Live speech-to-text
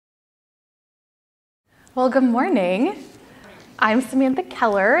Well, good morning. I'm Samantha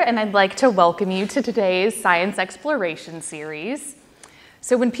Keller, and I'd like to welcome you to today's Science Exploration Series.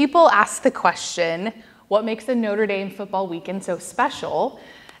 So when people ask the question, what makes a Notre Dame football weekend so special,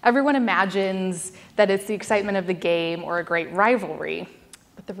 everyone imagines that it's the excitement of the game or a great rivalry.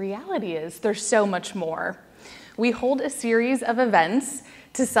 But the reality is there's so much more. We hold a series of events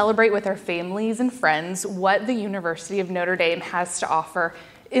to celebrate with our families and friends what the University of Notre Dame has to offer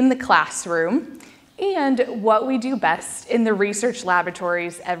in the classroom and what we do best in the research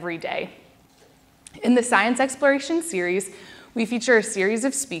laboratories every day. In the Science Exploration Series, we feature a series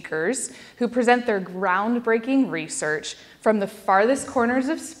of speakers who present their groundbreaking research from the farthest corners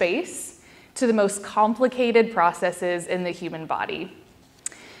of space to the most complicated processes in the human body.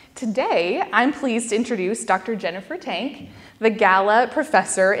 Today, I'm pleased to introduce Dr. Jennifer Tank, the Gala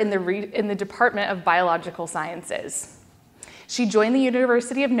Professor in the Department of Biological Sciences. She joined the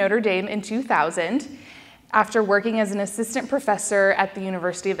University of Notre Dame in 2000 after working as an assistant professor at the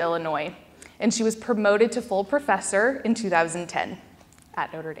University of Illinois, and she was promoted to full professor in 2010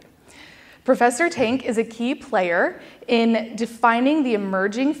 at Notre Dame. Professor Tank is a key player in defining the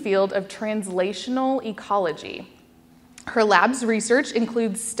emerging field of translational ecology. Her lab's research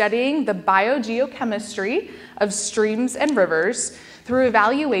includes studying the biogeochemistry of streams and rivers through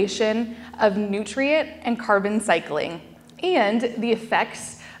evaluation of nutrient and carbon cycling and the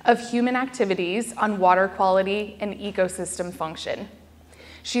effects of human activities on water quality and ecosystem function.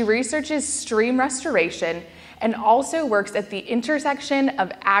 She researches stream restoration and also works at the intersection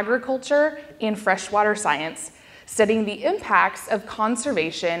of agriculture and freshwater science, studying the impacts of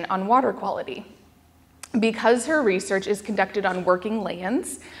conservation on water quality. Because her research is conducted on working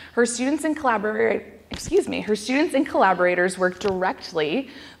lands, her students and collaborators work directly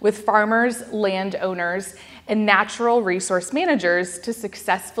with farmers, landowners, and natural resource managers to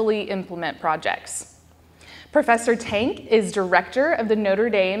successfully implement projects. Professor Tank is director of the Notre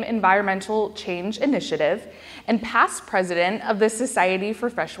Dame Environmental Change Initiative and past president of the Society for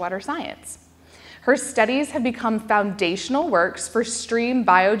Freshwater Science. Her studies have become foundational works for stream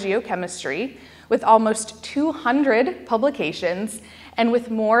biogeochemistry, with almost 200 publications and with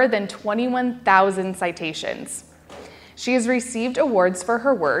more than 21,000 citations. She has received awards for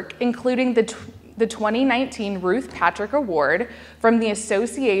her work, including the 2019 Ruth Patrick Award from the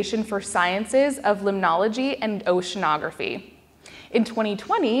Association for Sciences of Limnology and Oceanography. In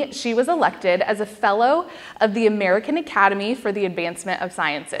 2020, she was elected as a Fellow of the American Academy for the Advancement of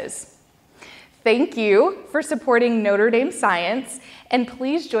Sciences. Thank you for supporting Notre Dame Science, and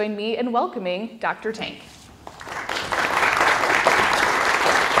please join me in welcoming Dr. Tank.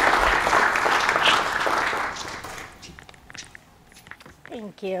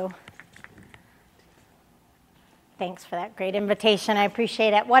 Thank you. Thanks for that great invitation. I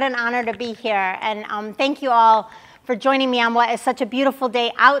appreciate it. What an honor to be here. And thank you all for joining me on what is such a beautiful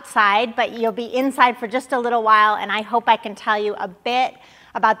day outside, but you'll be inside for just a little while, and I hope I can tell you a bit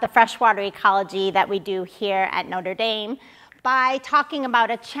about the freshwater ecology that we do here at Notre Dame by talking about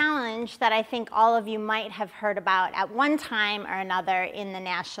a challenge that I think all of you might have heard about at one time or another in the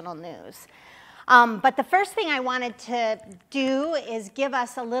national news. But the first thing I wanted to do is give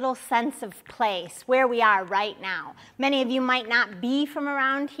us a little sense of place, where we are right now. Many of you might not be from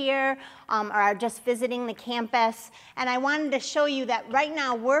around here or are just visiting the campus. And I wanted to show you that right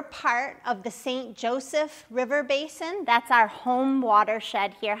now we're part of the St. Joseph River Basin. That's our home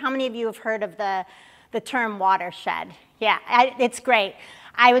watershed here. How many of you have heard of the term watershed? Yeah, it's great.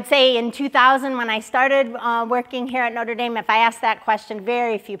 I would say in 2000, when I started working here at Notre Dame, if I asked that question,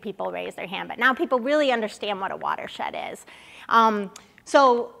 very few people raised their hand. But now people really understand what a watershed is.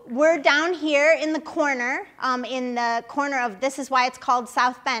 So we're down here in the corner of, this is why it's called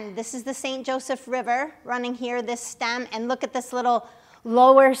South Bend. This is the St. Joseph River running here, this stem. And look at this little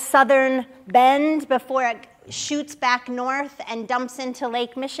lower southern bend before it shoots back north and dumps into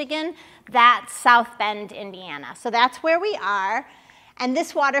Lake Michigan. That's South Bend, Indiana. So that's where we are. And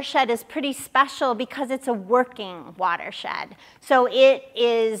this watershed is pretty special because it's a working watershed. So it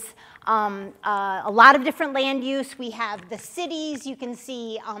is a lot of different land use. We have the cities. You can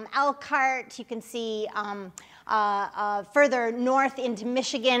see Elkhart. You can see further north into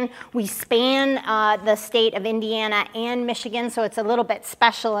Michigan. We span the state of Indiana and Michigan, so it's a little bit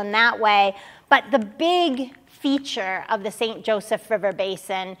special in that way. But the big feature of the St. Joseph River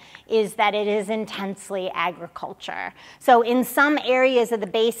Basin is that it is intensely agriculture. So in some areas of the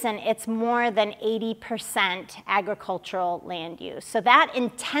basin, it's more than 80% agricultural land use. So that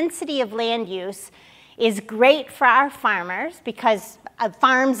intensity of land use is great for our farmers because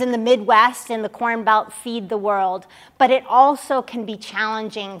farms in the Midwest and the Corn Belt feed the world, but it also can be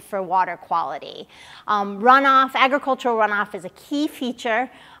challenging for water quality. Runoff, agricultural runoff is a key feature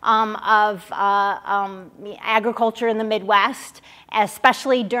of agriculture in the Midwest,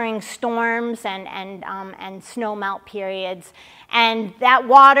 especially during storms and snow melt periods. And that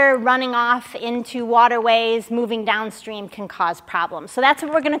water running off into waterways, moving downstream, can cause problems. So that's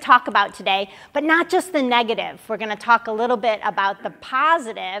what we're going to talk about today, but not just the negative. We're going to talk a little bit about the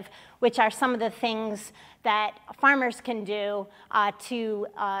positive, which are some of the things that farmers can do to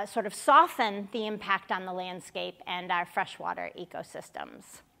sort of soften the impact on the landscape and our freshwater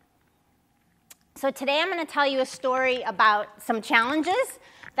ecosystems. So today I'm going to tell you a story about some challenges.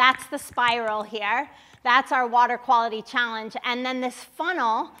 That's the spiral here. That's our water quality challenge. And then this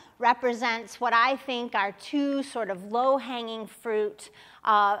funnel represents what I think are two sort of low-hanging fruit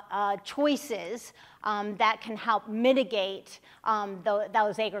choices that can help mitigate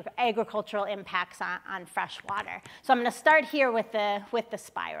those agricultural impacts on fresh water. So I'm going to start here with the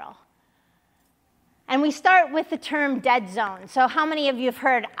spiral. And we start with the term dead zone. So how many of you have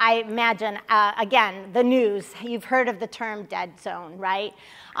heard, I imagine, again, the news, you've heard of the term dead zone, right?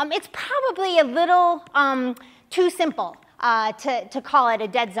 It's probably a little too simple to call it a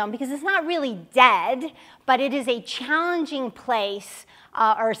dead zone because it's not really dead, but it is a challenging place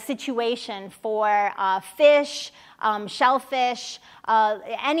or situation for fish, shellfish,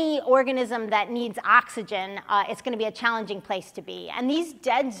 any organism that needs oxygen. It's going to be a challenging place to be. And these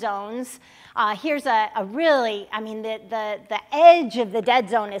dead zones, here's a really, I mean, the edge of the dead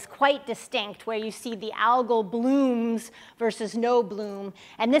zone is quite distinct, where you see the algal blooms versus no bloom.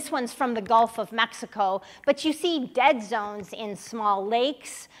 And this one's from the Gulf of Mexico. But you see dead zones in small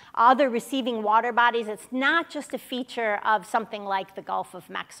lakes, other receiving water bodies. It's not just a feature of something like the Gulf of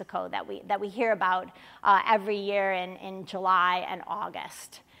Mexico that we hear about every year in July and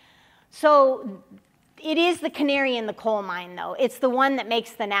August. So it is the canary in the coal mine, though. It's the one that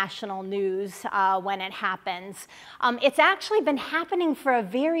makes the national news when it happens. It's actually been happening for a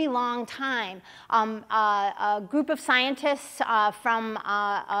very long time. A group of scientists from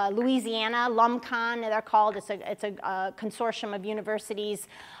Louisiana, LUMCON, they're called. It's a consortium of universities,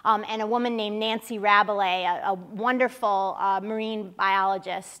 and a woman named Nancy Rabelais, a wonderful marine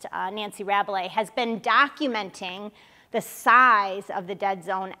biologist. Nancy Rabelais has been documenting the size of the dead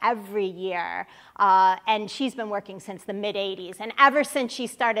zone every year. And she's been working since the mid-'80s. And ever since she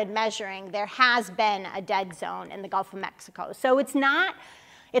started measuring, there has been a dead zone in the Gulf of Mexico. So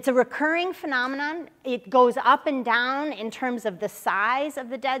it's a recurring phenomenon. It goes up and down in terms of the size of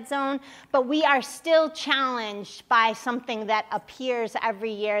the dead zone, but we are still challenged by something that appears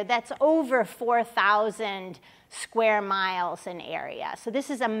every year that's over 4,000 square miles in area. So this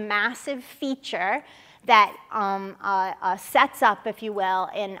is a massive feature that sets up, if you will,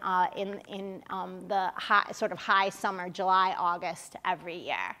 in the sort of high summer, July, August every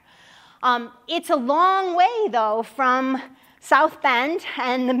year. It's a long way, though, from South Bend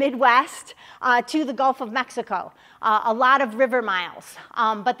and the Midwest to the Gulf of Mexico. A lot of river miles,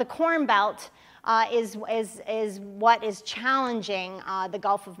 but the Corn Belt is what is challenging the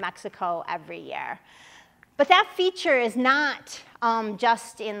Gulf of Mexico every year. But that feature is not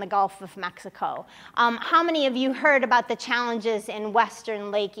just in the Gulf of Mexico. How many of you heard about the challenges in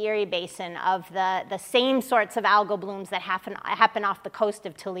Western Lake Erie Basin of the same sorts of algal blooms that happen off the coast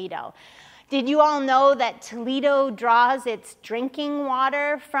of Toledo? Did you all know that Toledo draws its drinking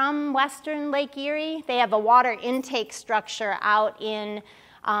water from Western Lake Erie? They have a water intake structure out in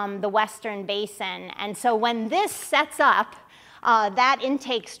the Western Basin. And so when this sets up, that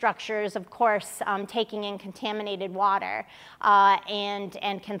intake structure is, of course, taking in contaminated water and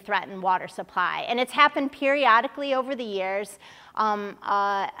can threaten water supply. And it's happened periodically over the years.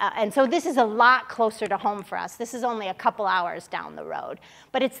 And so this is a lot closer to home for us. This is only a couple hours down the road.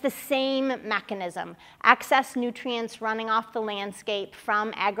 But it's the same mechanism. Excess nutrients running off the landscape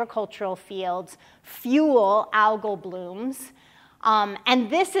from agricultural fields fuel algal blooms.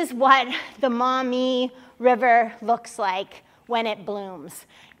 And this is what the Maumee River looks like when it blooms.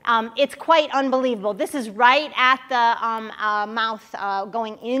 It's quite unbelievable. This is right at the mouth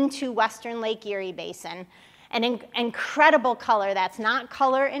going into Western Lake Erie Basin. An incredible color that's not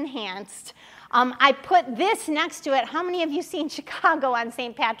color enhanced. I put this next to it. How many of you seen Chicago on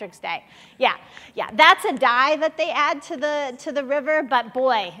St. Patrick's Day? Yeah. That's a dye that they add to the river, but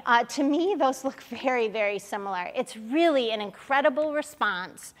boy, to me, those look very, very similar. It's really an incredible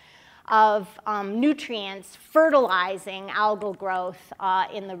response of nutrients fertilizing algal growth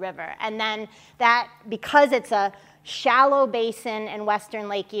in the river. And then that, because it's a shallow basin in western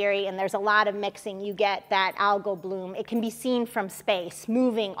Lake Erie and there's a lot of mixing, you get that algal bloom. It can be seen from space,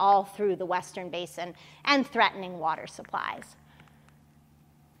 moving all through the western basin and threatening water supplies.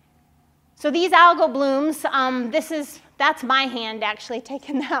 So these algal blooms, that's my hand actually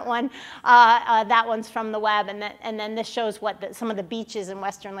taking that one. That one's from the web, and then this shows what some of the beaches in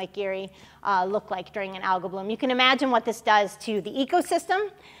western Lake Erie look like during an algal bloom. You can imagine what this does to the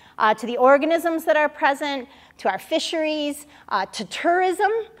ecosystem, to the organisms that are present, to our fisheries, to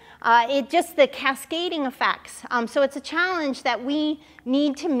tourism. Just the cascading effects. So it's a challenge that we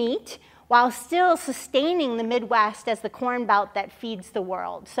need to meet while still sustaining the Midwest as the corn belt that feeds the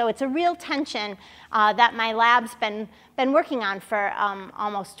world. So it's a real tension that my lab's been working on for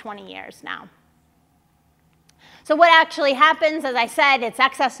almost 20 years now. So what actually happens, as I said, it's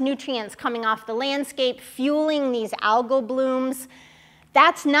excess nutrients coming off the landscape, fueling these algal blooms.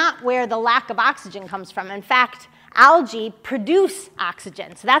 That's not where the lack of oxygen comes from. In fact, algae produce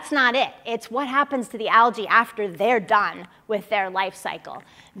oxygen, so that's not it. It's what happens to the algae after they're done with their life cycle.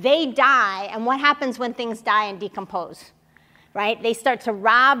 They die, and what happens when things die and decompose? Right? They start to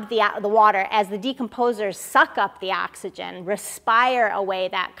rob the water as the decomposers suck up the oxygen, respire away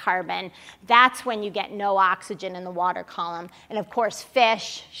that carbon. That's when you get no oxygen in the water column. And of course,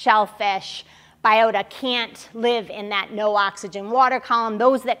 fish, shellfish, biota can't live in that no oxygen water column.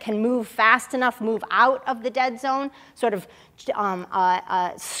 Those that can move fast enough move out of the dead zone, sort of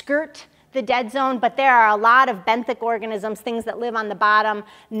skirt the dead zone, but there are a lot of benthic organisms, things that live on the bottom,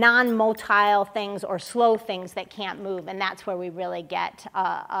 non-motile things or slow things that can't move, and that's where we really get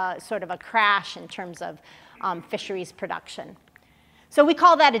sort of a crash in terms of fisheries production. So we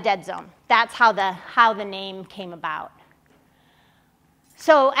call that a dead zone. That's how the name came about.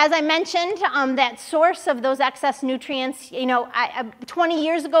 So as I mentioned, that source of those excess nutrients, 20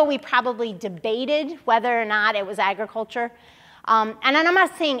 years ago, we probably debated whether or not it was agriculture. And I'm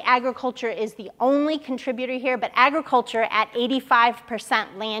not saying agriculture is the only contributor here, but agriculture at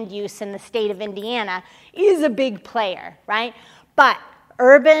 85% land use in the state of Indiana is a big player, right? But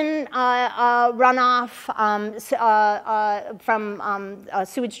urban runoff from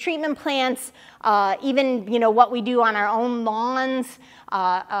sewage treatment plants, even what we do on our own lawns,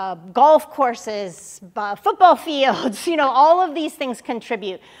 golf courses, football fields, all of these things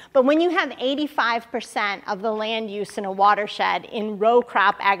contribute. But when you have 85% of the land use in a watershed in row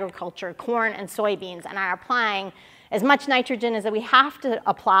crop agriculture, corn and soybeans, and are applying as much nitrogen as we have to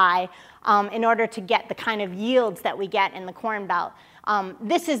apply in order to get the kind of yields that we get in the Corn Belt,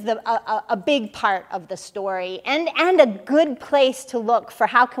 this is a big part of the story and a good place to look for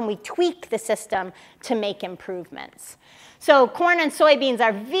how can we tweak the system to make improvements. So corn and soybeans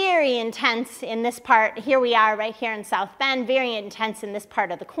are very intense in this part. Here we are right here in South Bend, very intense in this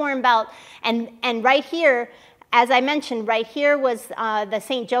part of the Corn Belt. And right here, as I mentioned, right here was the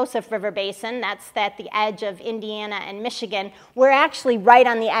St. Joseph River Basin. That's at the edge of Indiana and Michigan. We're actually right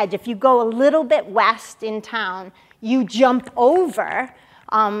on the edge. If you go a little bit west in town, you jump over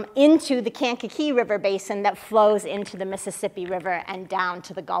into the Kankakee River Basin that flows into the Mississippi River and down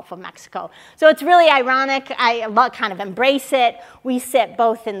to the Gulf of Mexico. So it's really ironic. I kind of embrace it. We sit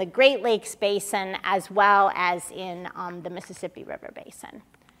both in the Great Lakes Basin as well as in the Mississippi River Basin.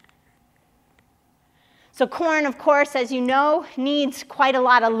 So corn, of course, as you know, needs quite a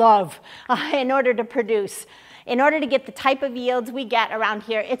lot of love in order to produce. In order to get the type of yields we get around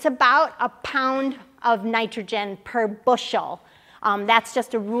here, it's about a pound of nitrogen per bushel. That's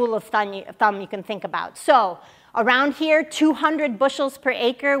just a rule of thumb you can think about. So around here, 200 bushels per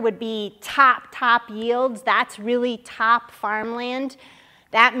acre would be top yields. That's really top farmland.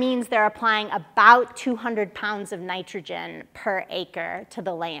 That means they're applying about 200 pounds of nitrogen per acre to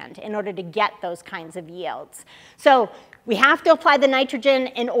the land in order to get those kinds of yields. So we have to apply the nitrogen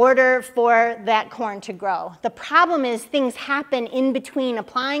in order for that corn to grow. The problem is things happen in between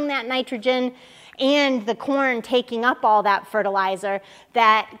applying that nitrogen and the corn taking up all that fertilizer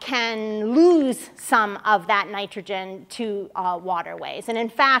that can lose some of that nitrogen to waterways. And in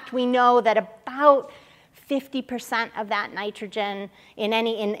fact, we know that about 50% of that nitrogen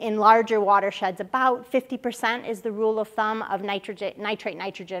in larger watersheds, about 50% is the rule of thumb of nitrate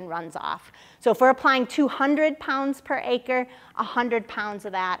nitrogen runs off. So if we're applying 200 pounds per acre, 100 pounds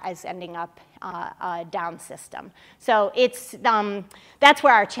of that is ending up down system. So that's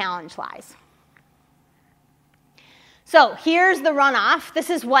where our challenge lies. So here's the runoff. This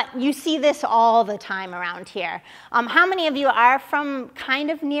is what, you see this all the time around here. How many of you are from kind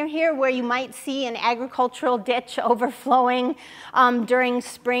of near here where you might see an agricultural ditch overflowing during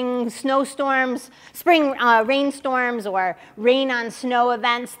spring snowstorms, spring rainstorms or rain on snow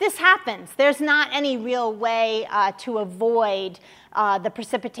events? This happens. There's not any real way to avoid the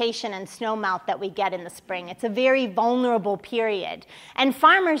precipitation and snowmelt that we get in the spring. It's a very vulnerable period. And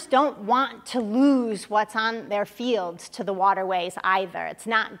farmers don't want to lose what's on their fields to the waterways either. It's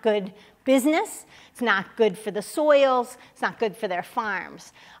not good business. It's not good for the soils. It's not good for their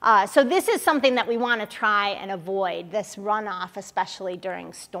farms. So this is something that we want to try and avoid, this runoff, especially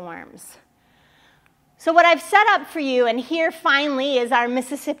during storms. So what I've set up for you, and here finally is our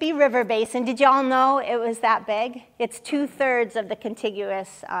Mississippi River Basin. Did you all know it was that big? It's 2/3 of the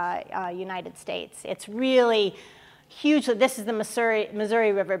contiguous United States. It's really huge. This is the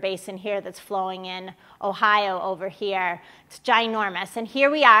Missouri River Basin here that's flowing in Ohio over here. It's ginormous. And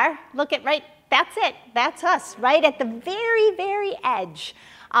here we are. Look at right, that's it. That's us, right at the very, very edge.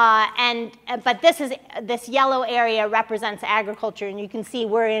 But this yellow area represents agriculture, and you can see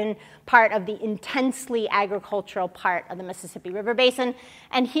we're in part of the intensely agricultural part of the Mississippi River Basin.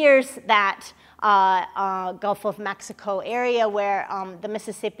 And here's that Gulf of Mexico area where the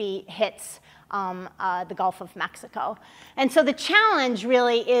Mississippi hits the Gulf of Mexico. And so the challenge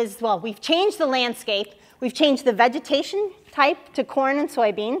really is, well, we've changed the landscape. We've changed the vegetation type to corn and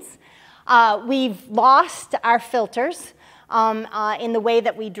soybeans. We've lost our filters in the way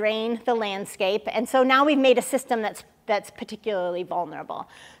that we drain the landscape. And so now we've made a system that's particularly vulnerable.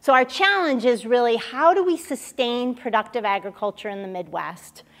 So our challenge is really, how do we sustain productive agriculture in the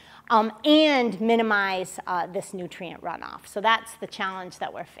Midwest and minimize this nutrient runoff? So that's the challenge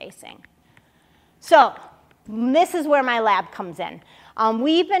that we're facing. So this is where my lab comes in.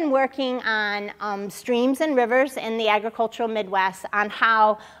 We've been working on streams and rivers in the agricultural Midwest on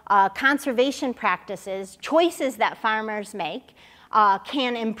how conservation practices, choices that farmers make,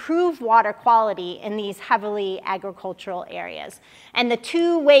 can improve water quality in these heavily agricultural areas. And the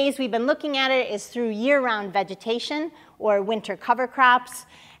two ways we've been looking at it is through year-round vegetation or winter cover crops,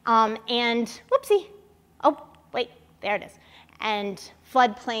 and, whoopsie, oh, wait, there it is, and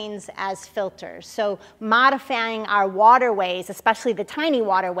floodplains as filters. So modifying our waterways, especially the tiny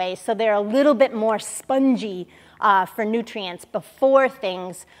waterways, so they're a little bit more spongy for nutrients before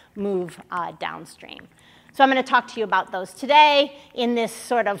things move downstream. So I'm going to talk to you about those today in this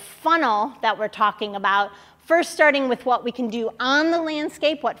sort of funnel that we're talking about. First, starting with what we can do on the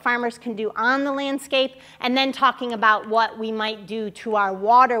landscape, what farmers can do on the landscape, and then talking about what we might do to our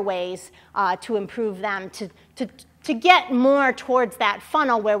waterways to improve them, to get more towards that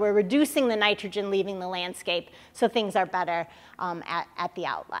funnel where we're reducing the nitrogen leaving the landscape so things are better at the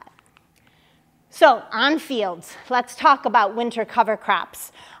outlet. So on fields, let's talk about winter cover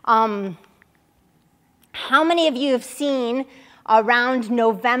crops. How many of you have seen around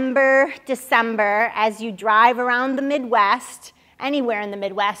November, December, as you drive around the Midwest, anywhere in the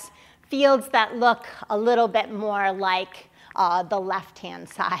Midwest, fields that look a little bit more like the left-hand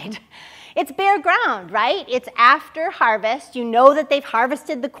side? It's bare ground, right? It's after harvest. You know that they've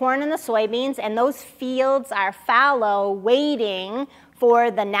harvested the corn and the soybeans, and those fields are fallow, waiting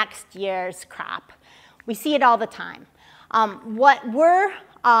for the next year's crop. We see it all the time. What we're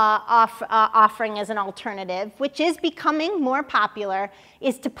offering as an alternative, which is becoming more popular,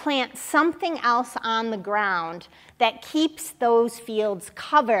 is to plant something else on the ground that keeps those fields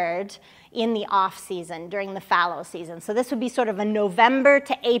covered in the off-season, during the fallow season. So this would be sort of a November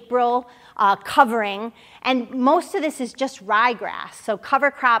to April covering, and most of this is just ryegrass. So cover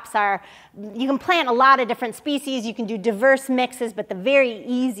crops are, you can plant a lot of different species, you can do diverse mixes, but the very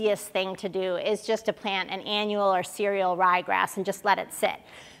easiest thing to do is just to plant an annual or cereal ryegrass and just let it sit.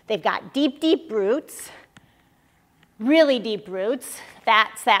 They've got deep, deep roots, really deep roots.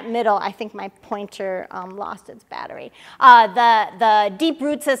 That's that middle. I think my pointer lost its battery. The deep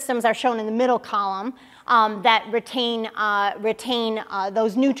root systems are shown in the middle column that retain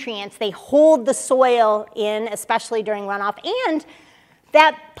those nutrients. They hold the soil in, especially during runoff. And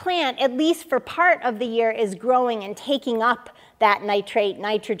that plant, at least for part of the year, is growing and taking up that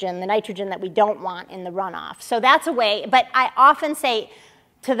nitrogen, the nitrogen that we don't want in the runoff. So that's a way. But I often say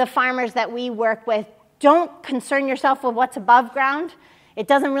to the farmers that we work with, don't concern yourself with what's above ground. It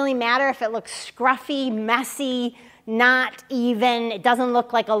doesn't really matter if it looks scruffy, messy, not even, it doesn't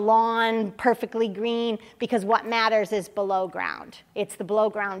look like a lawn, perfectly green, because what matters is below ground. It's the below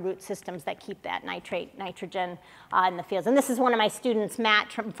ground root systems that keep that nitrogen in the fields. And this is one of my students,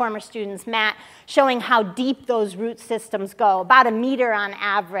 Matt, former students, Matt, showing how deep those root systems go. About 1 meter on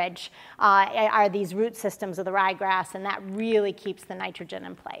average are these root systems of the ryegrass, and that really keeps the nitrogen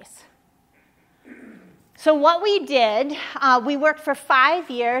in place. So what we did, we worked for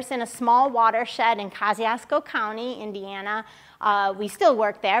 5 years in a small watershed in Kosciuszko County, Indiana. We still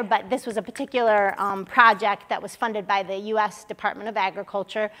work there, but this was a particular project that was funded by the U.S. Department of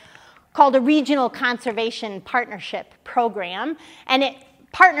Agriculture called a Regional Conservation Partnership Program. And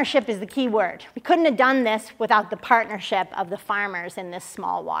partnership is the key word. We couldn't have done this without the partnership of the farmers in this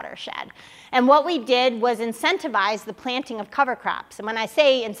small watershed. And what we did was incentivize the planting of cover crops. And when I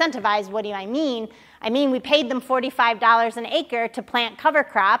say incentivize, what do I mean? I mean we paid them $45 an acre to plant cover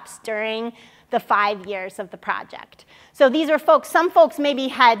crops during the 5 years of the project. So these are folks, some folks maybe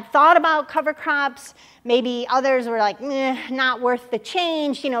had thought about cover crops, maybe others were like, not worth the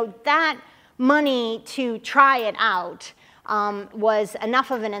change. You know, that money to try it out was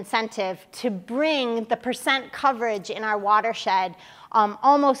enough of an incentive to bring the percent coverage in our watershed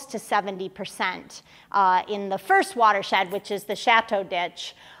almost to 70% in the first watershed, which is the Chateau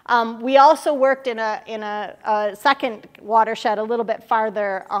Ditch. We also worked in a second watershed a little bit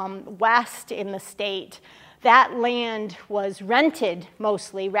farther west in the state. That land was rented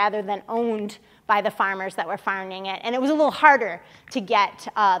mostly rather than owned by the farmers that were farming it, and it was a little harder to get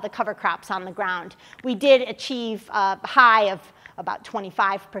the cover crops on the ground. We did achieve a high of about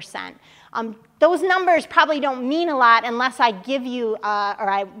 25%. Those numbers probably don't mean a lot unless I give you, or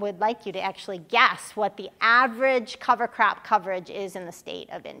I would like you to actually guess what the average cover crop coverage is in the state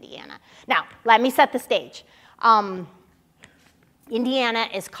of Indiana. Now, let me set the stage. Indiana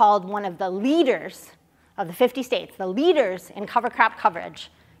is called one of the leaders of the 50 states, the leaders in cover crop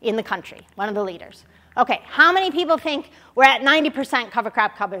coverage in the country, one of the leaders. Okay, how many people think we're at 90% cover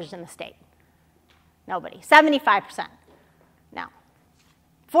crop coverage in the state? Nobody. 75%? No.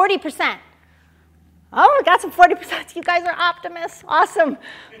 40%? Oh, we got some 40%. You guys are optimists. Awesome.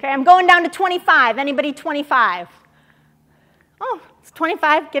 Okay, I'm going down to 25. Anybody 25? Oh, it's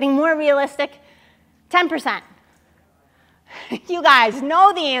 25, getting more realistic. 10%. You guys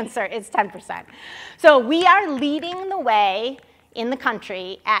know the answer. It's 10%. So we are leading the way in the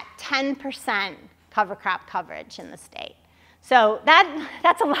country at 10% cover crop coverage in the state. So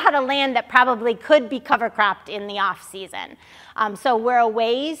that's a lot of land that probably could be cover cropped in the off season. So we're a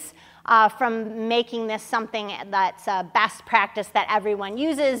ways from making this something that's a best practice that everyone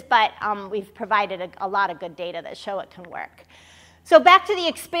uses, but we've provided a lot of good data that show it can work. So back to the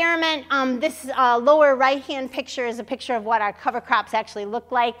experiment, this lower right-hand picture is a picture of what our cover crops actually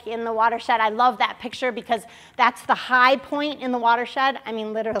look like in the watershed. I love that picture because that's the high point in the watershed. I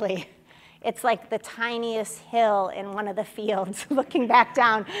mean, literally, it's like the tiniest hill in one of the fields looking back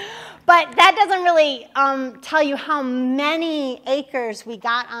down. But that doesn't really tell you how many acres we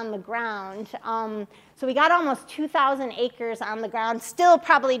got on the ground. So we got almost 2,000 acres on the ground. Still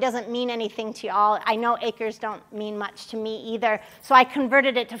probably doesn't mean anything to you all. I know acres don't mean much to me either. So I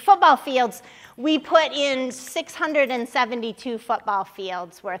converted it to football fields. We put in 672 football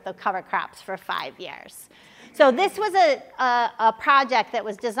fields worth of cover crops for 5 years. So this was a project that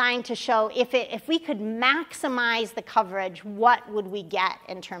was designed to show if we could maximize the coverage, what would we get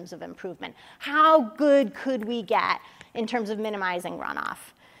in terms of improvement? How good could we get in terms of minimizing runoff?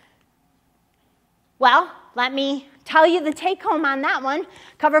 Well, let me tell you the take home on that one.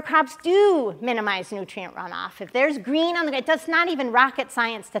 Cover crops do minimize nutrient runoff. If there's green on the ground, it's not even rocket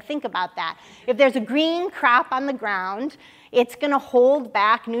science to think about that. If there's a green crop on the ground, it's going to hold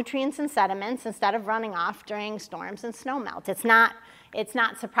back nutrients and sediments instead of running off during storms and snow melt. It's not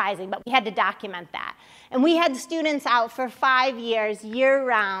surprising, but we had to document that. And we had students out for 5 years,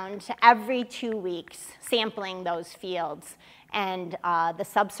 year-round, every 2 weeks, sampling those fields and the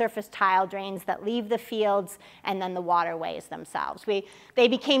subsurface tile drains that leave the fields, and then the waterways themselves. They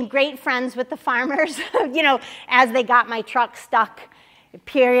became great friends with the farmers, you know, as they got my truck stuck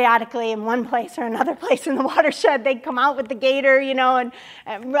periodically in one place or another place in the watershed. They'd come out with the gator, you know,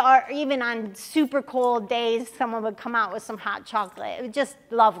 or even on super cold days, someone would come out with some hot chocolate. It was just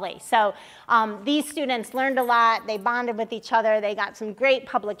lovely. So these students learned a lot. They bonded with each other. They got some great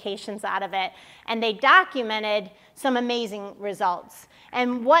publications out of it, and they documented some amazing results.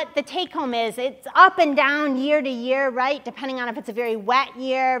 And what the take home is, it's up and down year to year, right? Depending on if it's a very wet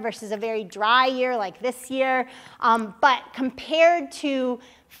year versus a very dry year like this year. But compared to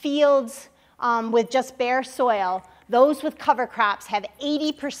fields with just bare soil, those with cover crops have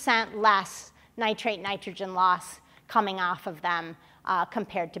 80% less nitrate nitrogen loss coming off of them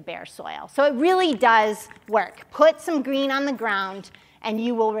compared to bare soil. So it really does work. Put some green on the ground, and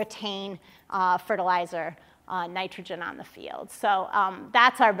you will retain fertilizer nitrogen on the field. So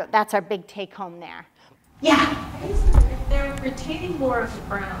that's our big take home there. Yeah? If they're retaining more of the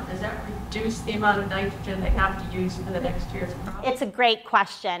ground, does that reduce the amount of nitrogen they have to use for the next year's crop? It's a great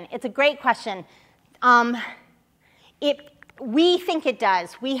question. It's a great question. We think it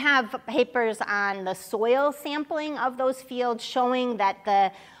does. We have papers on the soil sampling of those fields showing that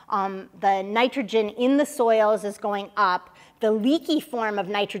the nitrogen in the soils is going up. The leaky form of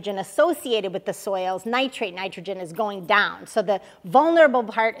nitrogen associated with the soils, nitrate nitrogen, is going down. So the vulnerable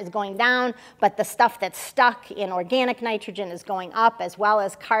part is going down, but the stuff that's stuck in organic nitrogen is going up, as well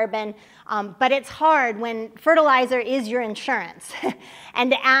as carbon. But it's hard when fertilizer is your insurance. And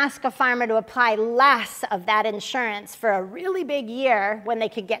to ask a farmer to apply less of that insurance for a really big year when they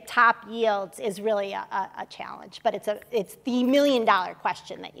could get top yields is really a challenge. But it's the million-dollar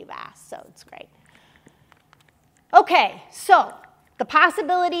question that you've asked, so it's great. Okay, so the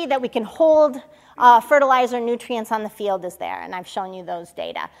possibility that we can hold fertilizer nutrients on the field is there, and I've shown you those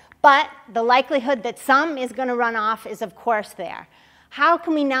data. But the likelihood that some is going to run off is, of course, there. How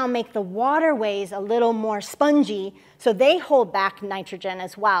can we now make the waterways a little more spongy so they hold back nitrogen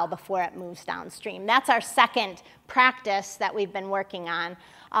as well before it moves downstream? That's our second practice that we've been working on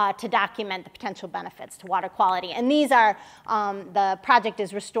to document the potential benefits to water quality. And these are, the project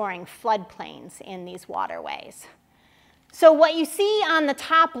is restoring floodplains in these waterways. So what you see on the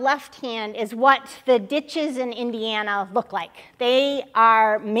top left hand is what the ditches in Indiana look like. They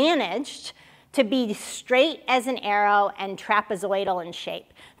are managed to be straight as an arrow and trapezoidal in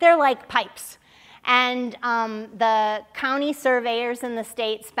shape. They're like pipes. And the county surveyors in the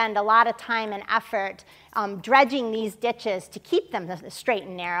state spend a lot of time and effort dredging these ditches to keep them straight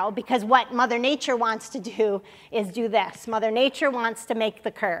and narrow, because what Mother Nature wants to do is do this. Mother Nature wants to make the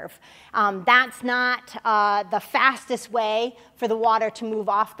curve. That's not the fastest way for the water to move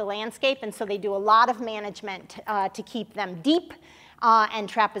off the landscape, and so they do a lot of management to keep them deep and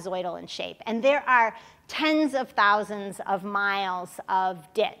trapezoidal in shape. And there are tens of thousands of miles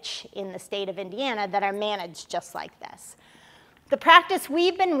of ditch in the state of Indiana that are managed just like this. The practice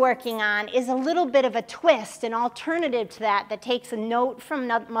we've been working on is a little bit of a twist, an alternative to that takes a note from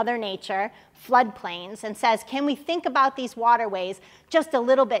Mother Nature, floodplains, and says, can we think about these waterways just a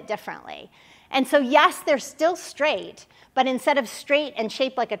little bit differently? And so yes, they're still straight, but instead of straight and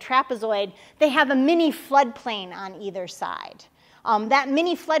shaped like a trapezoid, they have a mini floodplain on either side. That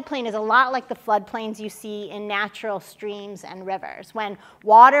mini floodplain is a lot like the floodplains you see in natural streams and rivers. When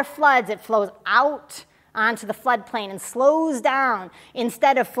water floods, it flows out onto the floodplain and slows down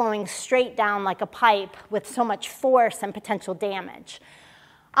instead of flowing straight down like a pipe with so much force and potential damage.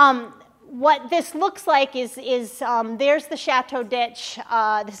 What this looks like is there's the Chateau Ditch.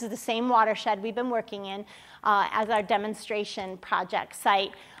 This is the same watershed we've been working in as our demonstration project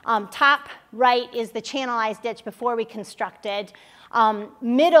site. Top right is the channelized ditch before we constructed.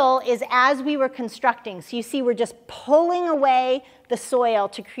 Middle is as we were constructing. So you see we're just pulling away the soil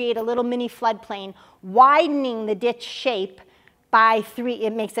to create a little mini floodplain, widening the ditch shape by 3,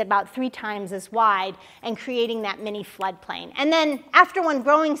 it makes it about 3 times as wide, and creating that mini floodplain. And then after one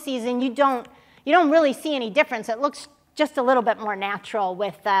growing season, you don't really see any difference. It looks just a little bit more natural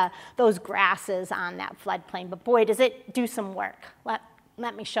with those grasses on that floodplain. But boy, does it do some work.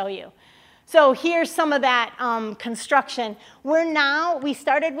 Let me show you. So here's some of that construction. We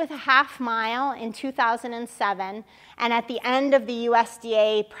started with a half mile in 2007, and at the end of the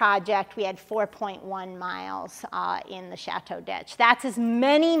USDA project, we had 4.1 miles in the Chateau Ditch. That's as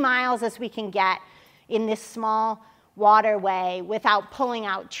many miles as we can get in this small waterway without pulling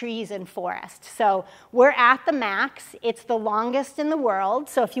out trees and forest. So we're at the max. It's the longest in the world.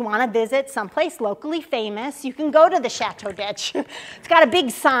 So if you want to visit someplace locally famous, you can go to the Chateau Ditch. It's got a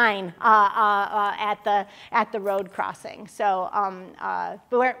big sign at the road crossing. So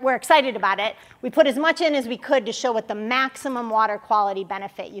we're excited about it. We put as much in as we could to show what the maximum water quality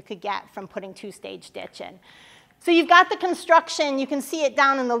benefit you could get from putting 2-stage ditch in. So you've got the construction. You can see it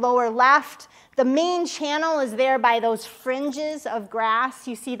down in the lower left. The main channel is there by those fringes of grass.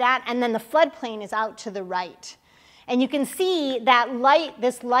 You see that? And then the floodplain is out to the right. And you can see that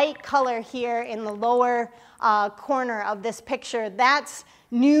this light color here in the lower corner of this picture, that's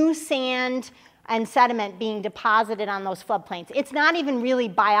new sand and sediment being deposited on those floodplains. It's not even really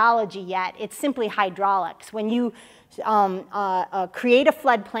biology yet. It's simply hydraulics. When you create a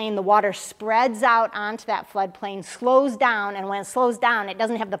floodplain, the water spreads out onto that floodplain, slows down, and when it slows down, it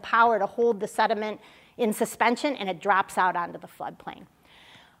doesn't have the power to hold the sediment in suspension, and it drops out onto the floodplain.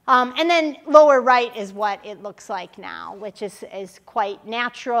 And then lower right is what it looks like now, which is quite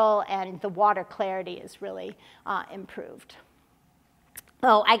natural, and the water clarity is really improved.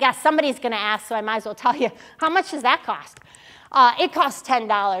 Oh, I guess somebody's going to ask, so I might as well tell you, how much does that cost? It costs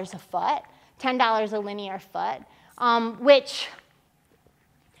 $10 a foot, $10 a linear foot, which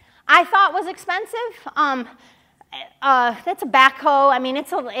I thought was expensive. That's a backhoe. I mean,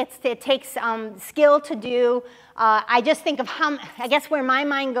 it takes skill to do. I just think of I guess where my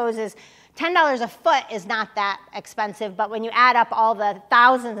mind goes is $10 a foot is not that expensive, but when you add up all the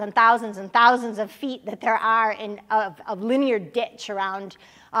thousands and thousands and thousands of feet that there are of linear ditch around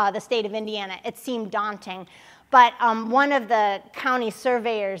the state of Indiana, it seemed daunting. But one of the county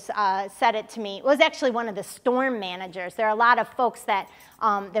surveyors said it to me. It was actually one of the storm managers. There are a lot of folks that,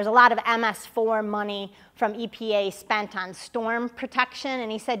 there's a lot of MS4 money from EPA spent on storm protection.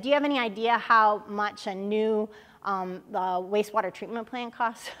 And he said, do you have any idea how much a new wastewater treatment plant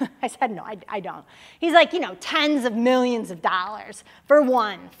costs? I said, no, I don't. He's like, tens of millions of dollars for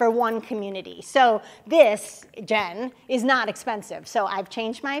one community. So this, Jen, is not expensive. So I've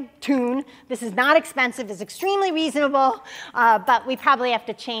changed my tune. This is not expensive. It's extremely reasonable, but we probably have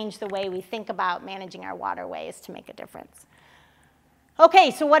to change the way we think about managing our waterways to make a difference. Okay,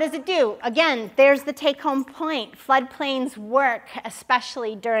 so what does it do? Again, there's the take-home point. Floodplains work,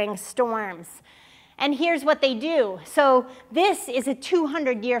 especially during storms. And here's what they do. So this is a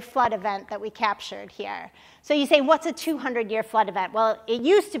 200-year flood event that we captured here. So you say, what's a 200-year flood event? Well, it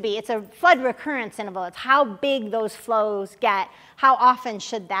used to be, it's a flood recurrence interval. It's how big those flows get. How often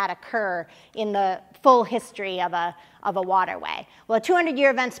should that occur in the full history of a waterway? Well, a 200-year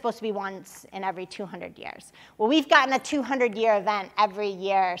event is supposed to be once in every 200 years. Well, we've gotten a 200-year event every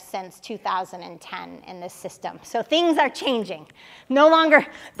year since 2010 in this system. So things are changing.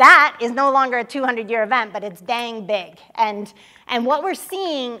 That is no longer a 200-year event, but it's dang big. And what we're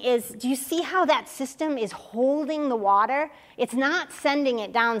seeing is, do you see how that system is holding the water? It's not sending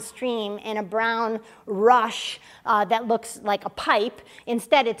it downstream in a brown rush that looks like a pipe.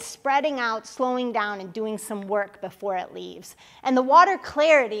 Instead, it's spreading out, slowing down, and doing some work before it leaves. And the water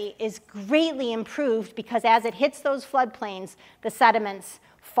clarity is greatly improved because as it hits those floodplains, the sediments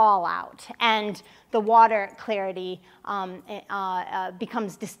fall out. And the water clarity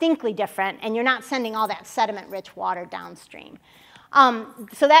becomes distinctly different, and you're not sending all that sediment-rich water downstream.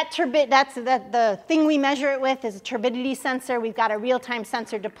 So the thing we measure it with is a turbidity sensor. We've got a real-time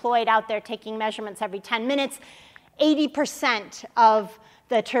sensor deployed out there taking measurements every 10 minutes. 80% of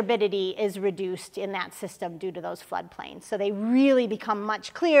the turbidity is reduced in that system due to those floodplains. So they really become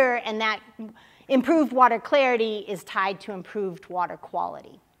much clearer, and that improved water clarity is tied to improved water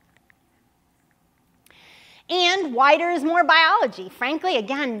quality. And wider is more biology. Frankly,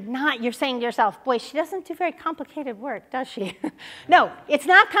 again, you're saying to yourself, boy, she doesn't do very complicated work, does she? No, it's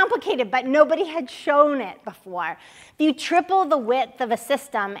not complicated, but nobody had shown it before. If you triple the width of a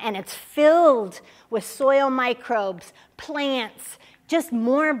system and it's filled with soil microbes, plants, just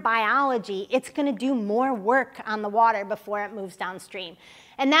more biology, it's going to do more work on the water before it moves downstream.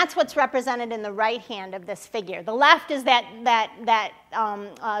 And that's what's represented in the right hand of this figure. The left is that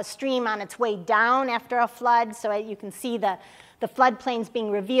stream on its way down after a flood, so you can see the floodplains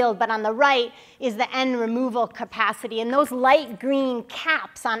being revealed. But on the right is the end removal capacity. And those light green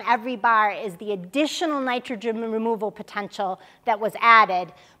caps on every bar is the additional nitrogen removal potential that was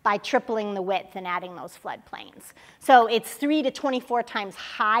added by tripling the width and adding those floodplains. So it's 3 to 24 times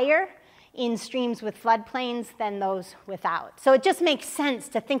higher in streams with floodplains than those without. So it just makes sense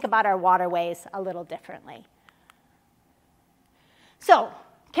to think about our waterways a little differently. So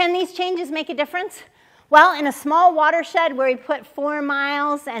can these changes make a difference? Well, in a small watershed where we put 4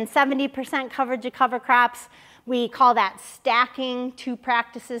 miles and 70% coverage of cover crops, we call that stacking two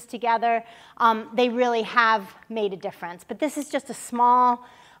practices together. They really have made a difference. But this is just a small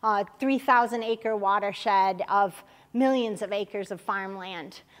 3,000-acre watershed of millions of acres of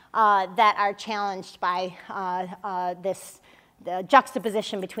farmland that are challenged by the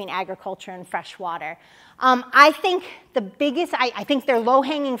juxtaposition between agriculture and freshwater. I think I think they're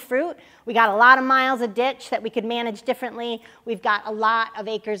low-hanging fruit. We got a lot of miles of ditch that we could manage differently. We've got a lot of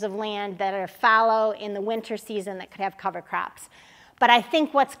acres of land that are fallow in the winter season that could have cover crops. But I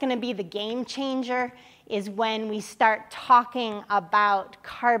think what's going to be the game changer is when we start talking about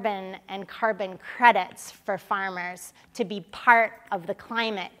carbon and carbon credits for farmers to be part of the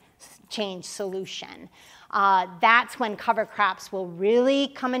climate change solution. That's when cover crops will really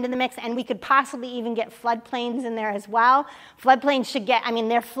come into the mix, and we could possibly even get floodplains in there as well. Floodplains should get,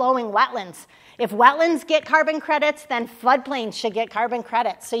 they're flowing wetlands. If wetlands get carbon credits, then floodplains should get carbon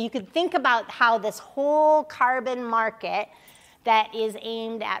credits. So you could think about how this whole carbon market that is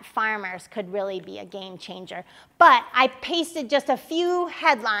aimed at farmers could really be a game changer. But I pasted just a few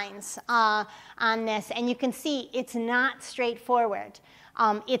headlines on this, and you can see it's not straightforward.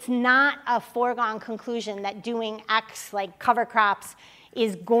 It's not a foregone conclusion that doing X, like cover crops,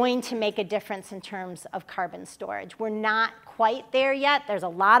 is going to make a difference in terms of carbon storage. We're not quite there yet. There's a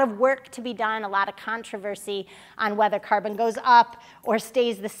lot of work to be done, a lot of controversy on whether carbon goes up or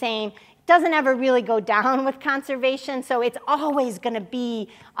stays the same. It doesn't ever really go down with conservation, so it's always going to be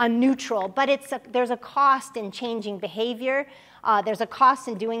a neutral. But there's a cost in changing behavior. There's a cost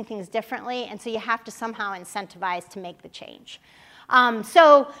in doing things differently, and so you have to somehow incentivize to make the change.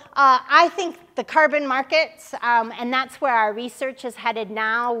 I think the carbon markets, and that's where our research is headed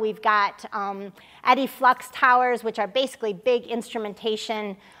now. We've got eddy flux towers, which are basically big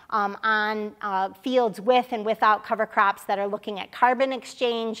instrumentation on fields with and without cover crops that are looking at carbon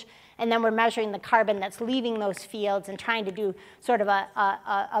exchange. And then we're measuring the carbon that's leaving those fields and trying to do sort of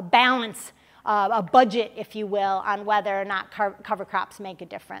a balance, a budget, if you will, on whether or not cover crops make a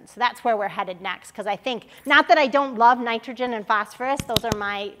difference. So that's where we're headed next, because I think, not that I don't love nitrogen and phosphorus, those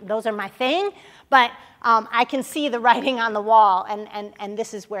are my thing, but I can see the writing on the wall, and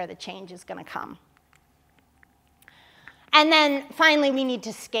this is where the change is going to come. And then finally, we need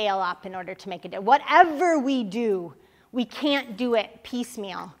to scale up in order to make a difference. Whatever we do, we can't do it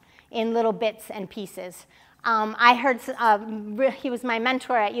piecemeal in little bits and pieces. I heard, he was my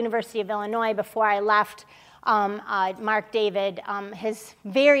mentor at University of Illinois before I left, Mark David, his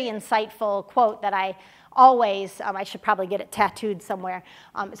very insightful quote that I always, I should probably get it tattooed somewhere.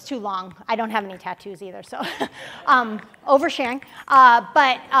 It's too long. I don't have any tattoos either, so oversharing.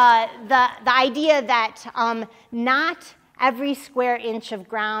 But the idea that not every square inch of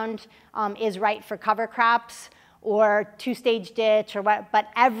ground is right for cover crops or two-stage ditch or what, but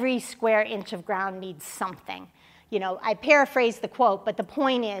every square inch of ground needs something. You know, I paraphrase the quote, but the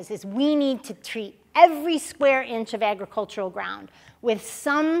point is we need to treat every square inch of agricultural ground with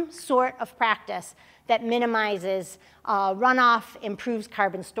some sort of practice that minimizes runoff, improves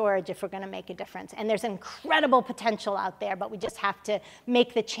carbon storage if we're going to make a difference. And there's incredible potential out there, but we just have to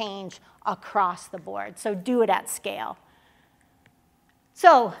make the change across the board. So do it at scale.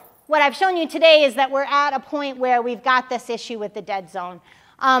 So what I've shown you today is that we're at a point where we've got this issue with the dead zone.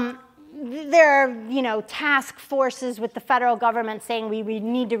 There are, task forces with the federal government saying we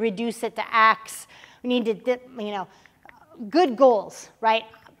need to reduce it to X. We need to, good goals, right?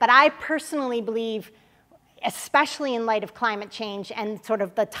 But I personally believe, especially in light of climate change and sort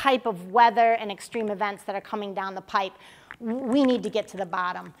of the type of weather and extreme events that are coming down the pipe, we need to get to the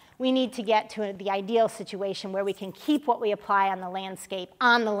bottom. We need to get to the ideal situation where we can keep what we apply on the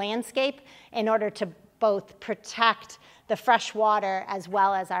landscape in order to both protect the fresh water as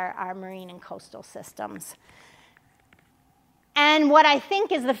well as our marine and coastal systems. And what I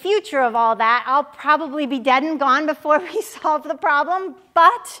think is the future of all that, I'll probably be dead and gone before we solve the problem,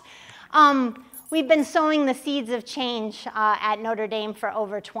 but we've been sowing the seeds of change at Notre Dame for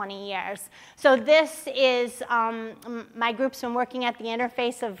over 20 years. So this is, my group's been working at the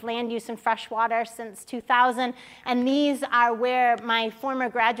interface of land use and freshwater since 2000, and these are where my former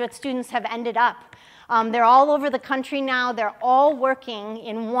graduate students have ended up. They're all over the country now. They're all working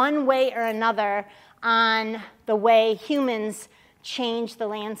in one way or another on the way humans change the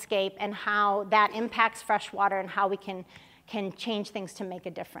landscape and how that impacts freshwater and how we can change things to make a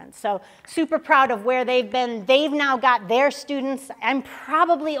difference. So super proud of where they've been. They've now got their students. I'm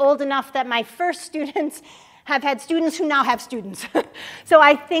probably old enough that my first students have had students who now have students. So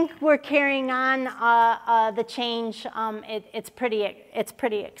I think we're carrying on the change. It's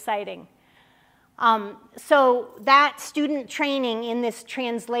pretty exciting. So that student training in this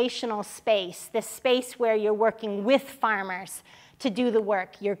translational space, this space where you're working with farmers to do the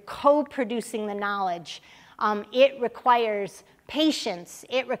work, you're co-producing the knowledge, it requires patience,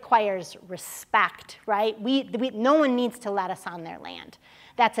 it requires respect, right? No one needs to let us on their land.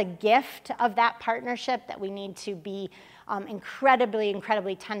 That's a gift of that partnership that we need to be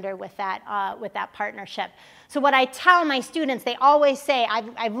incredibly tender with that partnership. So what I tell my students, they always say,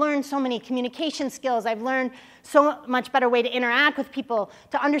 I've learned so many communication skills, I've learned so much better way to interact with people,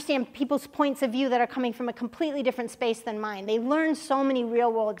 to understand people's points of view that are coming from a completely different space than mine. They learn so many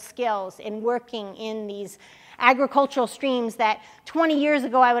real-world skills in working in these agricultural streams that 20 years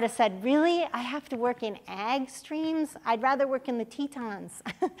ago I would have said, really? I have to work in ag streams? I'd rather work in the Tetons.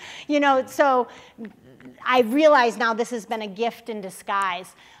 So I realize now this has been a gift in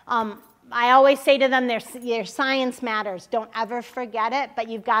disguise. I always say to them, their science matters. Don't ever forget it, but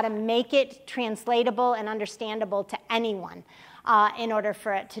you've got to make it translatable and understandable to anyone. in order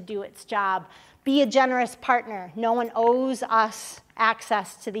for it to do its job. Be a generous partner. No one owes us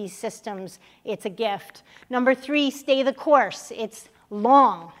access to these systems. It's a gift. Number 3, stay the course. It's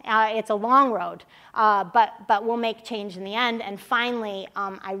long. It's a long road, but we'll make change in the end. And finally,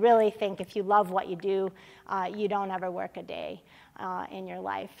 I really think if you love what you do, you don't ever work a day in your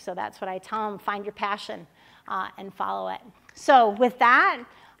life. So that's what I tell them. Find your passion and follow it. So with that,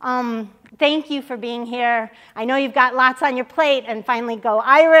 thank you for being here. I know you've got lots on your plate, and finally go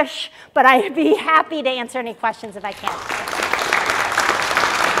Irish, but I'd be happy to answer any questions if I can.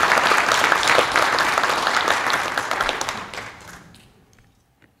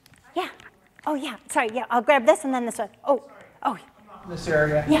 Yeah. Oh, yeah. Sorry. Yeah, I'll grab this and then this one. Oh. I'm not from this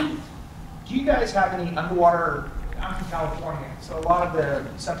area. Yeah. Do you guys have any underwater? I'm from California, so a lot of the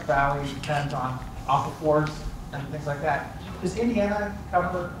Central Valley depends on aquifers and things like that. Does Indiana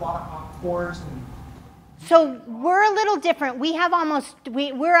cover a lot of aquifers? So we're a little different. We have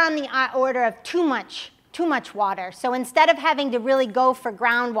we're on the order of too much water. So instead of having to really go for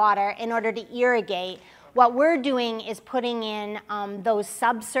groundwater in order to irrigate, what we're doing is putting in those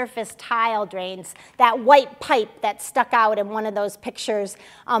subsurface tile drains, that white pipe that stuck out in one of those pictures.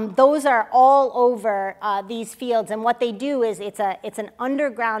 Those are all over these fields, and what they do is it's an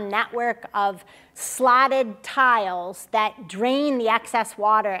underground network of slotted tiles that drain the excess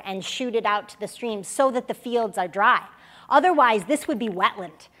water and shoot it out to the streams so that the fields are dry. Otherwise, this would be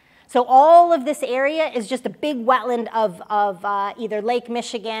wetland. So all of this area is just a big wetland of either Lake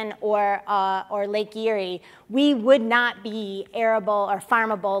Michigan or Lake Erie. We would not be arable or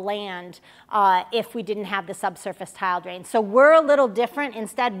farmable land if we didn't have the subsurface tile drains. So we're a little different.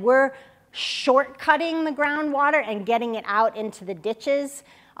 Instead, we're shortcutting the groundwater and getting it out into the ditches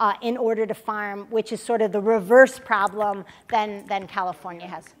in order to farm, which is sort of the reverse problem than California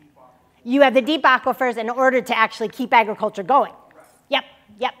has. You have the deep aquifers in order to actually keep agriculture going.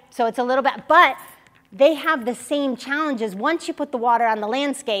 Yep, so it's a little bit, but they have the same challenges. Once you put the water on the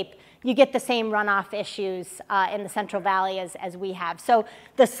landscape, you get the same runoff issues in the Central Valley as we have. So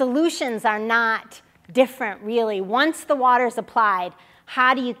the solutions are not different, really. Once the water is applied,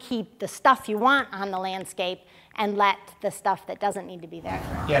 how do you keep the stuff you want on the landscape and let the stuff that doesn't need to be there?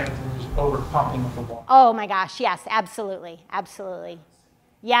 Yeah, because there's over pumping of the water. Oh my gosh, yes, absolutely.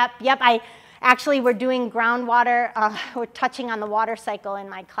 Yep. Actually, we're doing groundwater. We're touching on the water cycle in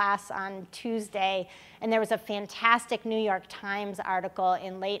my class on Tuesday, and there was a fantastic New York Times article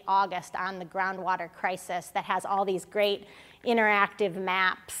in late August on the groundwater crisis that has all these great interactive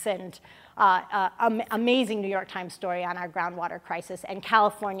maps and amazing New York Times story on our groundwater crisis, and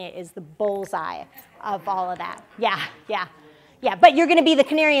California is the bullseye of all of that. Yeah, but you're going to be the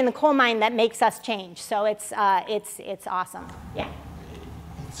canary in the coal mine that makes us change, so it's awesome. Yeah.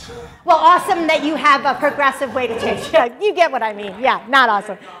 Well, awesome that you have a progressive way to change. Yeah, you get what I mean. Yeah, not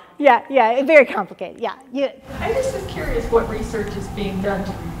awesome. Yeah, very complicated. Yeah. I just was curious what research is being done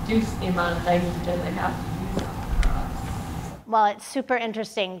to reduce the amount of nitrogen they have to use on the crops. Well, it's super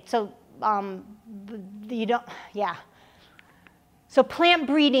interesting. So So plant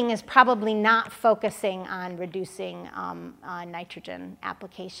breeding is probably not focusing on reducing nitrogen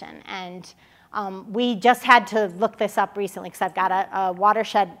application. And we just had to look this up recently because I've got a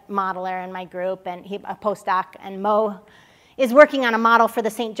watershed modeler in my group, and a postdoc, and Mo is working on a model for the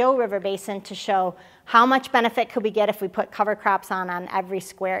St. Joe River Basin to show how much benefit could we get if we put cover crops on every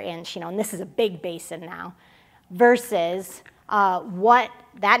square inch, and this is a big basin now, versus what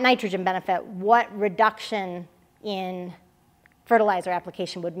that nitrogen benefit, what reduction in fertilizer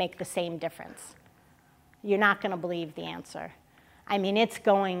application would make the same difference. You're not going to believe the answer. I mean, it's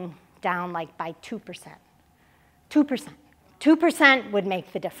going down like by 2%. 2% would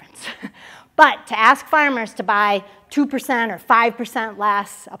make the difference. But to ask farmers to buy 2% or 5%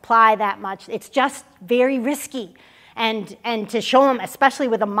 less, apply that much, it's just very risky. And to show them, especially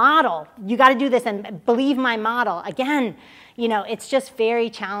with a model, you got to do this and believe my model. Again, it's just very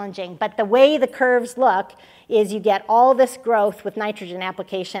challenging. But the way the curves look is you get all this growth with nitrogen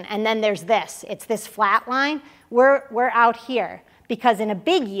application, and then there's this. It's this flat line. We're out here. Because in a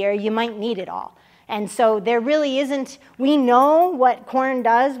big year, you might need it all. And so there really isn't, we know what corn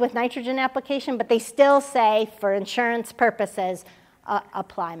does with nitrogen application, but they still say, for insurance purposes,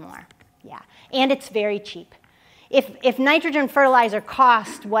 apply more. Yeah, and it's very cheap. If nitrogen fertilizer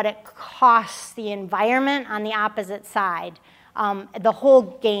cost what it costs the environment on the opposite side, the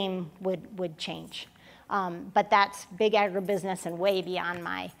whole game would change. But that's big agribusiness and way beyond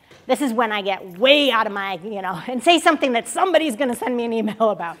this is when I get way out of and say something that somebody's going to send me an email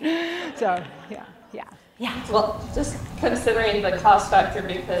about. So, Yeah. Well, just considering the cost factor,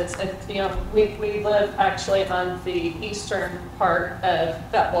 because we live actually on the eastern part of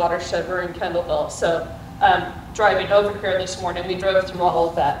that watershed. We're in Kendallville, so driving over here this morning, we drove through all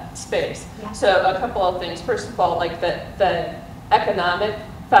of that space. Yeah. So a couple of things. First of all, like the economic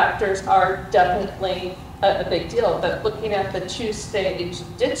factors are definitely a big deal, but looking at the two-stage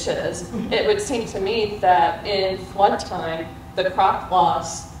ditches, it would seem to me that in flood time, the crop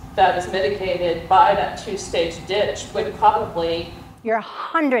loss that is mitigated by that two-stage ditch would probably... You're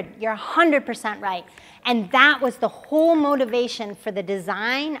 100% right. And that was the whole motivation for the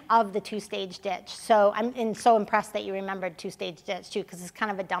design of the two-stage ditch. So I'm so impressed that you remembered two-stage ditch too, because it's kind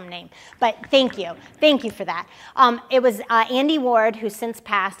of a dumb name. But thank you for that. It was Andy Ward, who since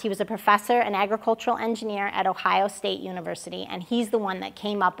passed. He was a professor and agricultural engineer at Ohio State University, and he's the one that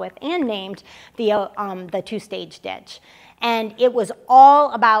came up with and named the two-stage ditch. And it was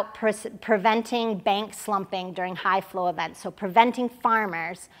all about preventing bank slumping during high flow events, so preventing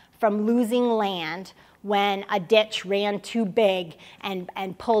farmers from losing land when a ditch ran too big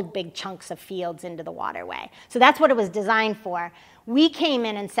and pulled big chunks of fields into the waterway. So that's what it was designed for. We came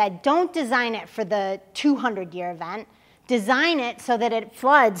in and said, don't design it for the 200-year event. Design it so that it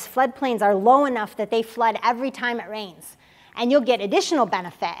floods. Floodplains are low enough that they flood every time it rains. And you'll get additional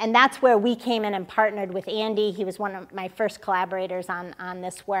benefit. And that's where we came in and partnered with Andy. He was one of my first collaborators on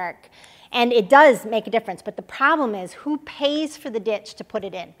this work. And it does make a difference. But the problem is, who pays for the ditch to put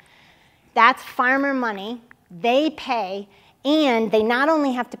it in? That's farmer money. They pay. And they not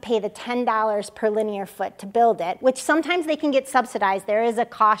only have to pay the $10 per linear foot to build it, which sometimes they can get subsidized. There is a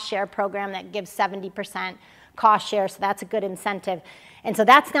cost share program that gives 70% cost share, so that's a good incentive. And so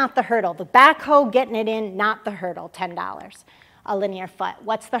that's not the hurdle. The backhoe getting it in, not the hurdle, $10 a linear foot.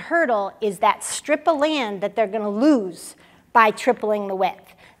 What's the hurdle is that strip of land that they're going to lose by tripling the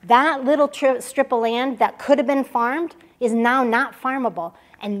width. That little strip of land that could have been farmed is now not farmable,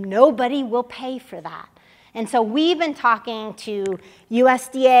 and nobody will pay for that. And so we've been talking to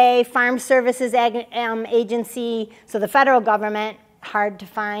USDA, Farm Services Agency, so the federal government, hard to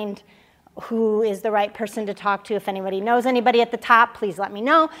find who is the right person to talk to. If anybody knows anybody at the top, please let me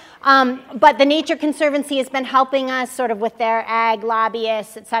know. But the Nature Conservancy has been helping us sort of with their ag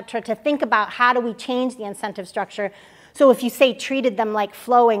lobbyists, et cetera, to think about how do we change the incentive structure. So if you say treated them like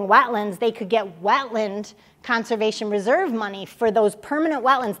flowing wetlands, they could get wetland conservation reserve money for those permanent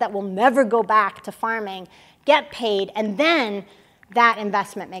wetlands that will never go back to farming, get paid, and then that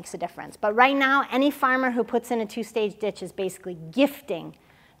investment makes a difference. But right now, any farmer who puts in a two-stage ditch is basically gifting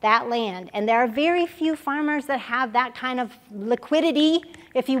that land. And there are very few farmers that have that kind of liquidity,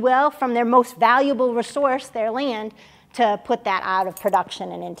 if you will, from their most valuable resource, their land, to put that out of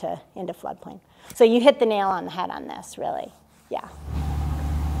production and into floodplain. So you hit the nail on the head on this, really. Yeah.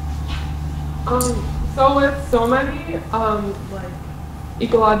 So with so many like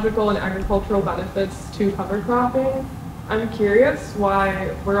ecological and agricultural benefits to cover cropping, I'm curious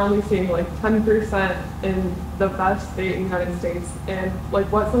why we're only seeing like 10% in the best state in the United States, and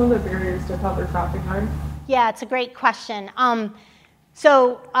like what some of the barriers to cover cropping are. Yeah, it's a great question.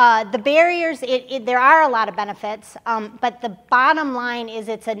 So the barriers, there are a lot of benefits, but the bottom line is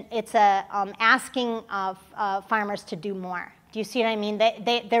it's asking farmers to do more. Do you see what I mean?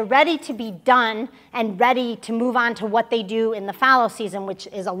 They're ready to be done and ready to move on to what they do in the fallow season, which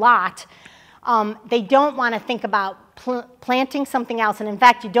is a lot. They don't want to think about planting something else. And in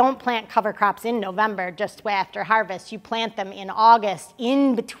fact, you don't plant cover crops in November just after harvest. You plant them in August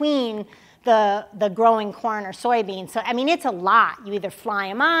in between the growing corn or soybeans. So, I mean, it's a lot. You either fly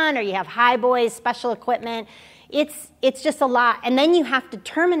them on or you have high boys, special equipment. It's just a lot. And then you have to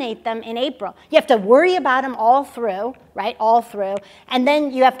terminate them in April. You have to worry about them all through, right? All through. And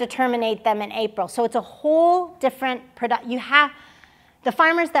then you have to terminate them in April. So it's a whole different product. The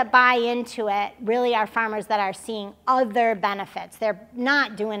farmers that buy into it really are farmers that are seeing other benefits. They're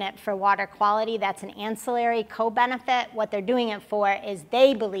not doing it for water quality. That's an ancillary co-benefit. What they're doing it for is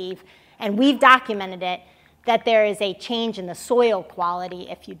they believe, and we've documented it, that there is a change in the soil quality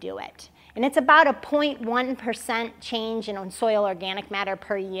if you do it. And it's about a 0.1% change in soil organic matter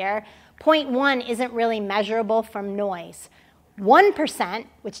per year. 0.1 isn't really measurable from noise. 1%,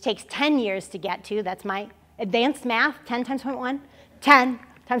 which takes 10 years to get to, that's my advanced math, 10 times 0.1, 10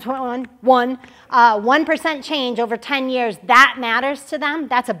 times 0.1, 1. 1% change over 10 years, that matters to them.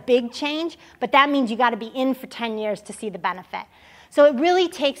 That's a big change, but that means you got to be in for 10 years to see the benefit. So it really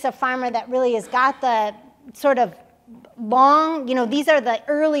takes a farmer that really has got the sort of long, these are the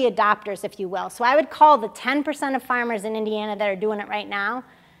early adopters, if you will. So I would call the 10% of farmers in Indiana that are doing it right now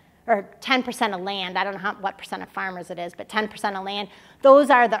or 10% of land, I don't know what percent of farmers it is, but 10% of land, those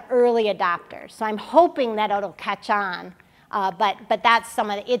are the early adopters. So I'm hoping that it'll catch on, but that's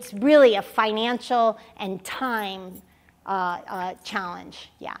some of it. It's really a financial and time challenge,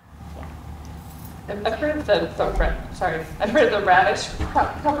 yeah. I've heard of I've heard of the radish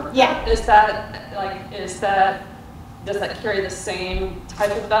cover crop. Yeah. Does that carry the same type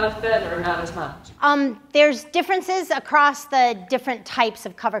of benefit or not as much? There's differences across the different types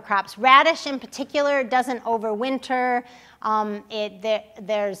of cover crops. Radish in particular doesn't overwinter.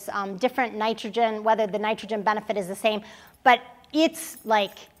 There's different nitrogen, whether the nitrogen benefit is the same, but it's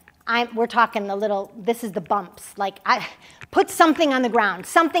like, we're talking this is the bumps. Like, put something on the ground.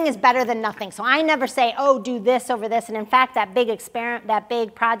 Something is better than nothing. So I never say, oh, do this over this. And in fact, that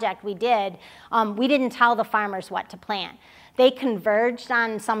big project we did, we didn't tell the farmers what to plant. They converged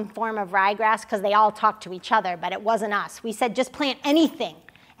on some form of ryegrass because they all talked to each other, but it wasn't us. We said, just plant anything,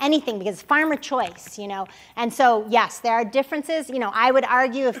 because farmer choice, And so, yes, there are differences. I would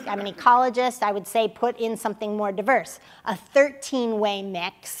argue, if I'm an ecologist, I would say put in something more diverse. A 13-way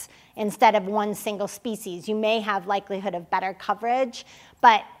mix instead of one single species. You may have likelihood of better coverage,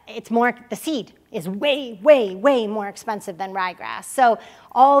 but the seed is way, way, way more expensive than ryegrass. So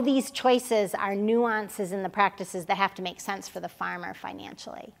all these choices are nuances in the practices that have to make sense for the farmer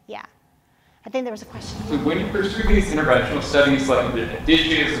financially. Yeah. I think there was a question. So when you pursue these interventional studies like the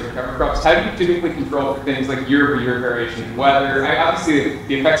dishes or cover crops, how do you typically control for things like year-over-year variation in weather? Obviously,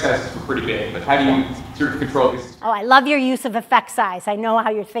 the effect sizes were pretty big, but how do you sort of control these? Oh, I love your use of effect size. I know how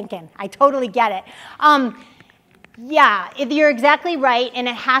you're thinking. I totally get it. Yeah, you're exactly right, and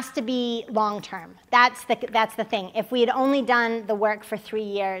it has to be long-term. That's the thing. If we had only done the work for 3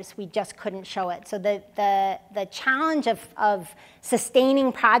 years, we just couldn't show it. So the challenge of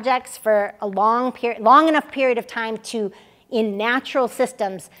sustaining projects for a long enough period of time to, in natural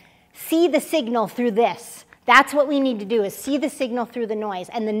systems, see the signal through this. That's what we need to do, is see the signal through the noise.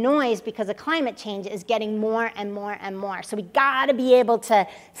 And the noise, because of climate change, is getting more and more and more. So we got to be able to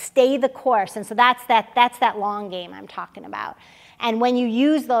stay the course. And so that's that long game I'm talking about. And when you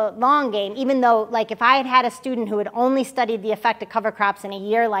use the long game, even though, like, if I had had a student who had only studied the effect of cover crops in a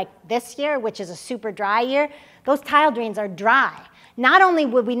year like this year, which is a super dry year, those tile drains are dry. Not only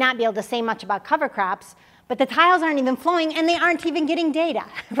would we not be able to say much about cover crops, but the tiles aren't even flowing, and they aren't even getting data,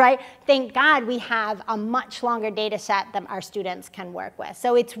 right? Thank God we have a much longer data set that our students can work with.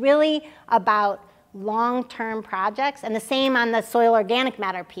 So it's really about long-term projects, and the same on the soil organic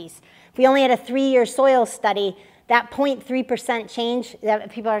matter piece. If we only had a 3-year soil study, that 0.3% change,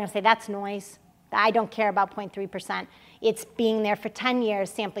 people are going to say, that's noise. I don't care about 0.3%. It's being there for 10 years,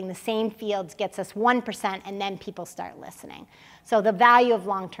 sampling the same fields gets us 1%, and then people start listening. So the value of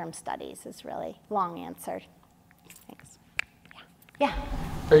long-term studies is really long answered. Thanks. Yeah.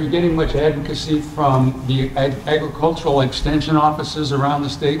 Are you getting much advocacy from the agricultural extension offices around the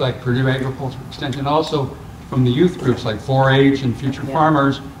state, like Purdue Agriculture Extension, also from the youth groups like 4-H and Future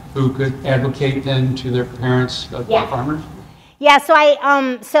Farmers, who could advocate then to their parents, farmers? Yeah,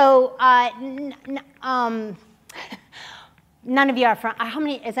 so none of you are from,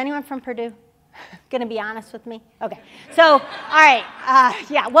 is anyone from Purdue? Going to be honest with me? Okay. So, all right.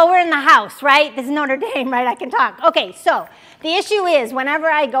 Well, we're in the house, right? This is Notre Dame, right? I can talk. Okay, so the issue is whenever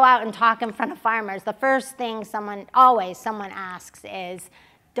I go out and talk in front of farmers, the first thing someone asks is,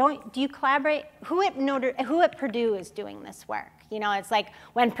 do you collaborate? Who at Purdue is doing this work? It's like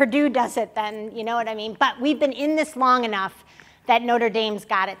when Purdue does it, then you know what I mean? But we've been in this long enough that Notre Dame's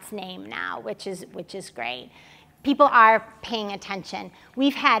got its name now, which is great. People are paying attention.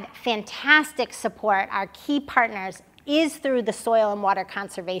 We've had fantastic support. Our key partners is through the soil and water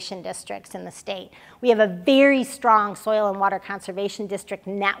conservation districts in the state. We have a very strong soil and water conservation district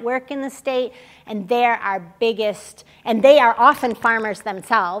network in the state, and they're our biggest, and they are often farmers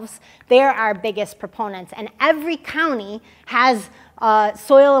themselves. They're our biggest proponents. And every county has a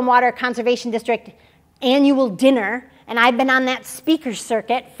soil and water conservation district annual dinner. And I've been on that speaker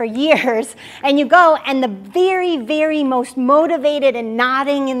circuit for years. And you go, and the very, very most motivated and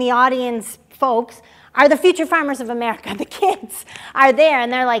nodding in the audience folks are the future farmers of America. The kids are there,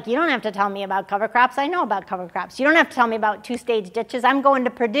 and they're like, you don't have to tell me about cover crops. I know about cover crops. You don't have to tell me about 2-stage ditches. I'm going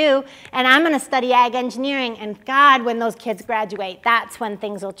to Purdue, and I'm going to study ag engineering. And God, when those kids graduate, that's when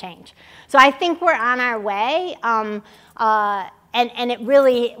things will change. So I think we're on our way. And it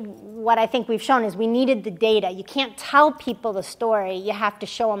really, what I think we've shown is we needed the data. You can't tell people the story. You have to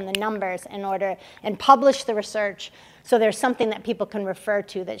show them the numbers and publish the research so there's something that people can refer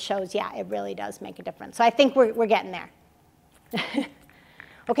to that shows, yeah, it really does make a difference. So I think we're getting there.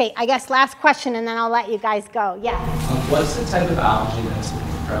 Okay, I guess last question, and then I'll let you guys go. Yeah? What's the type of algae that's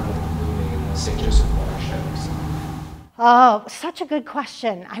prevalent blooming in the St. Joseph watershed recently? Oh, such a good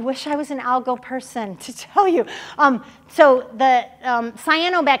question. I wish I was an algal person to tell you. So the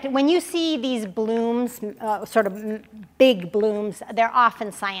cyanobacteria, when you see these blooms, sort of big blooms, they're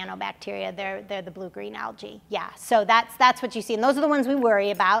often cyanobacteria. They're the blue-green algae. Yeah, so that's what you see. And those are the ones we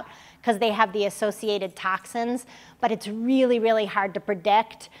worry about because they have the associated toxins. But it's really, really hard to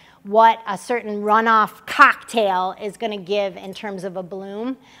predict what a certain runoff cocktail is going to give in terms of a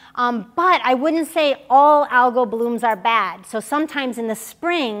bloom. But I wouldn't say all algal blooms are bad. So sometimes in the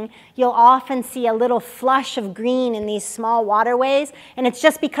spring, you'll often see a little flush of green in these small waterways, and it's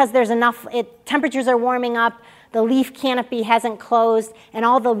just because there's enough, temperatures are warming up, the leaf canopy hasn't closed, and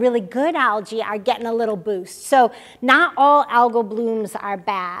all the really good algae are getting a little boost. So not all algal blooms are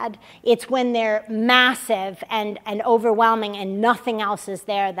bad. It's when they're massive and overwhelming and nothing else is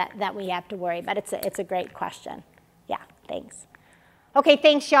there that we have to worry about. It's a great question. Yeah, thanks. Okay,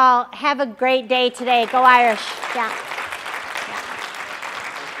 thanks, y'all. Have a great day today. Go Irish. Yeah.